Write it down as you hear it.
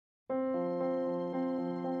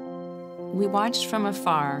We watched from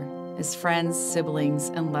afar as friends, siblings,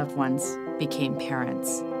 and loved ones became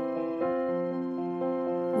parents.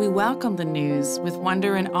 We welcomed the news with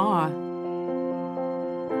wonder and awe.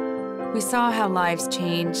 We saw how lives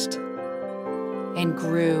changed and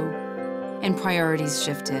grew and priorities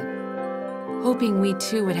shifted, hoping we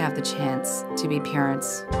too would have the chance to be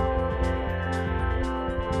parents.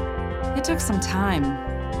 It took some time.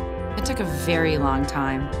 It took a very long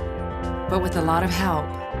time, but with a lot of help.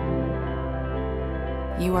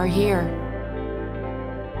 You are here.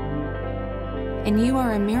 And you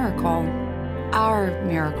are a miracle, our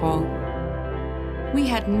miracle. We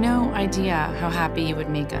had no idea how happy you would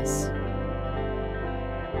make us.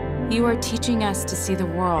 You are teaching us to see the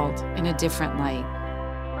world in a different light.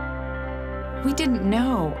 We didn't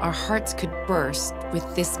know our hearts could burst with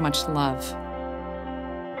this much love.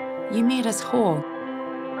 You made us whole.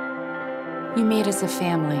 You made us a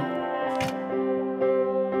family.